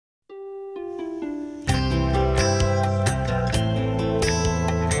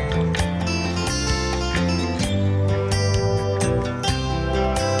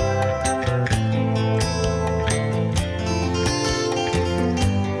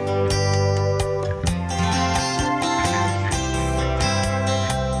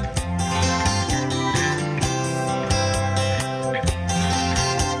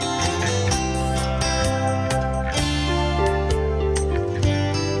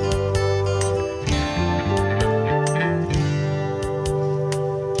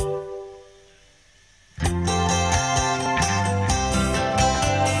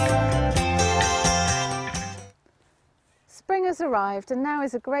arrived and now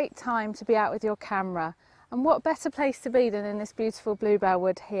is a great time to be out with your camera. And what better place to be than in this beautiful bluebell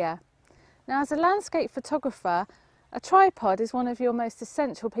wood here. Now, as a landscape photographer, a tripod is one of your most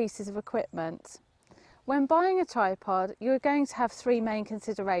essential pieces of equipment. When buying a tripod, you're going to have three main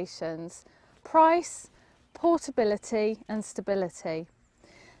considerations: price, portability and stability.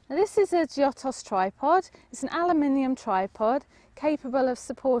 Now, this is a Giottos tripod. It's an aluminium tripod capable of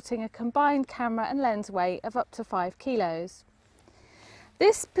supporting a combined camera and lens weight of up to 5 kilos.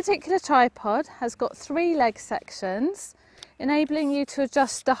 This particular tripod has got 3 leg sections, enabling you to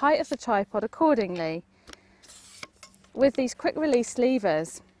adjust the height of the tripod accordingly with these quick release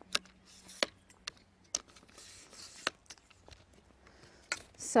levers.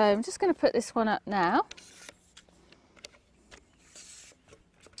 So I'm just going to put this one up now.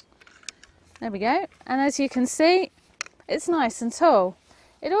 There we go, and as you can see, it's nice and tall.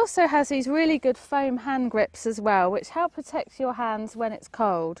 It also has these really good foam hand grips as well, which help protect your hands when it's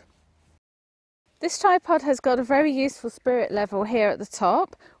cold. This tripod has got a very useful spirit level here at the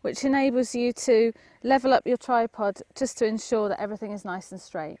top, which enables you to level up your tripod just to ensure that everything is nice and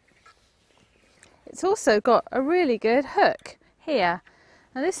straight. It's also got a really good hook here.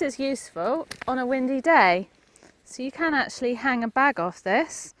 Now, this is useful on a windy day, so you can actually hang a bag off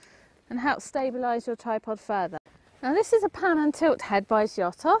this and help stabilise your tripod further. Now, this is a pan and tilt head by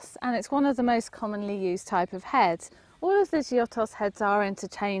Giottos, and it's one of the most commonly used type of heads. All of the Giottos heads are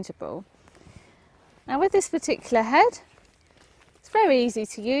interchangeable. Now, with this particular head, it's very easy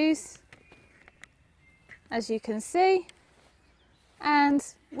to use, as you can see, and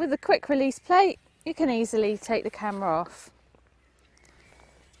with a quick release plate you can easily take the camera off.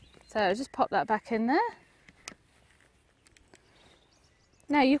 So just pop that back in there.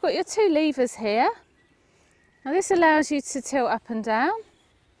 Now, you've got your 2 levers here. Now, this allows you to tilt up and down,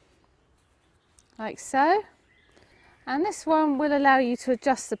 like so. And this one will allow you to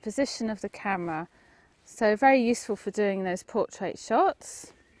adjust the position of the camera. So very useful for doing those portrait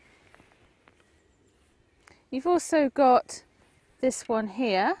shots. You've also got this one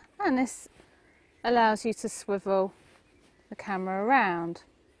here, and this allows you to swivel the camera around.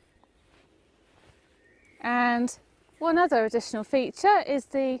 And one other additional feature is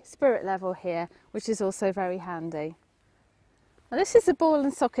the spirit level here, which is also very handy. Now, this is the ball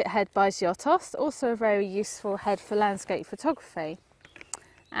and socket head by Giottos, also a very useful head for landscape photography.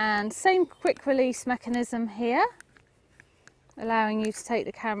 And same quick release mechanism here, allowing you to take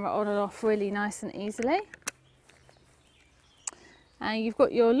the camera on and off really nice and easily. And you've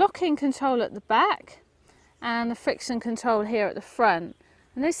got your locking control at the back and the friction control here at the front.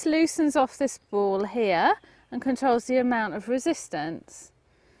 And this loosens off this ball here and controls the amount of resistance.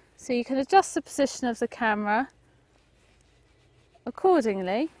 So you can adjust the position of the camera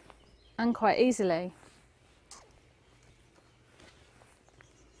accordingly and quite easily.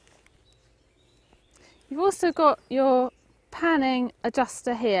 You've also got your panning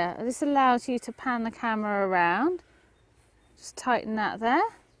adjuster here. This allows you to pan the camera around. Just tighten that there.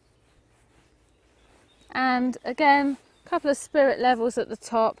 And again, a couple of spirit levels at the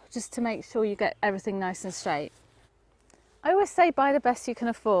top just to make sure you get everything nice and straight. I always say buy the best you can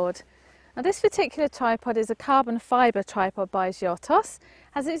afford. Now, this particular tripod is a carbon fibre tripod by Giottos.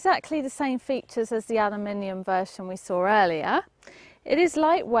 Has exactly the same features as the aluminium version we saw earlier. It is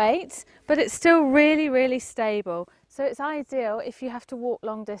lightweight, but it's still really stable. So it's ideal if you have to walk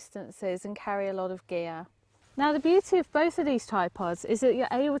long distances and carry a lot of gear. Now, the beauty of both of these tripods is that you're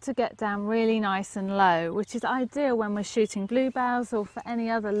able to get down really nice and low, which is ideal when we're shooting bluebells or for any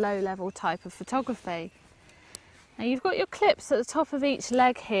other low-level type of photography. Now, you've got your clips at the top of each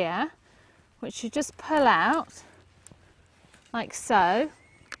leg here, which you just pull out like so,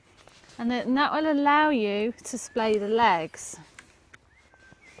 and then that will allow you to splay the legs.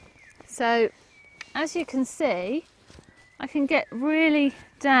 So as you can see, I can get really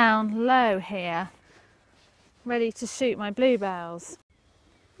down low here, ready to shoot my bluebells.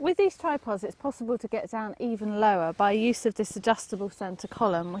 With these tripods, it's possible to get down even lower by use of this adjustable centre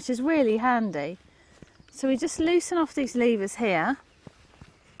column, which is really handy. So we just loosen off these levers here,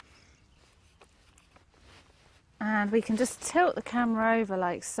 and we can just tilt the camera over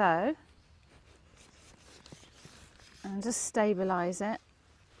like so, and just stabilise it,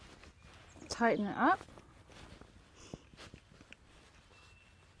 tighten it up.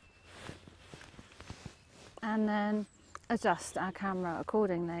 And then adjust our camera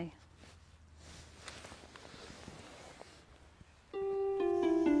accordingly.